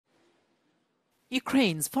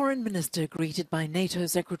Ukraine's foreign minister greeted by NATO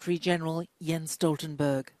Secretary-General Jens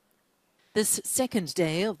Stoltenberg. This second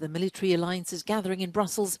day of the military alliance's gathering in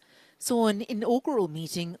Brussels saw an inaugural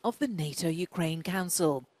meeting of the NATO-Ukraine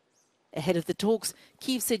Council. Ahead of the talks,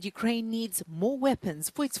 Kyiv said Ukraine needs more weapons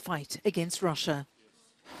for its fight against Russia.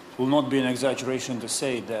 It will not be an exaggeration to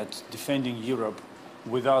say that defending Europe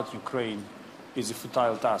without Ukraine is a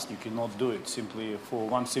futile task. You cannot do it simply for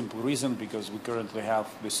one simple reason, because we currently have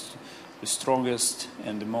the strongest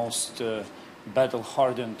and the most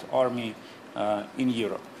battle-hardened army in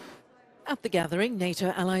Europe. At the gathering,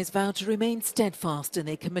 NATO allies vowed to remain steadfast in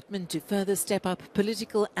their commitment to further step up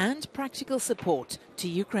political and practical support to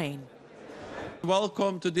Ukraine.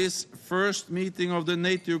 Welcome to this first meeting of the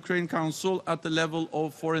NATO-Ukraine Council at the level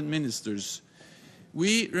of foreign ministers.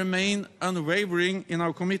 We remain unwavering in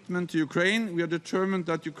our commitment to Ukraine. We are determined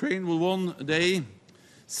that Ukraine will one day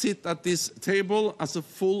sit at this table as a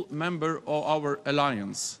full member of our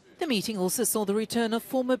alliance. The meeting also saw the return of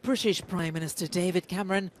former British Prime Minister David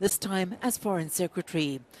Cameron, this time as Foreign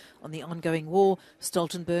Secretary. On the ongoing war,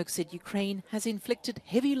 Stoltenberg said Ukraine has inflicted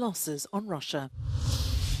heavy losses on Russia.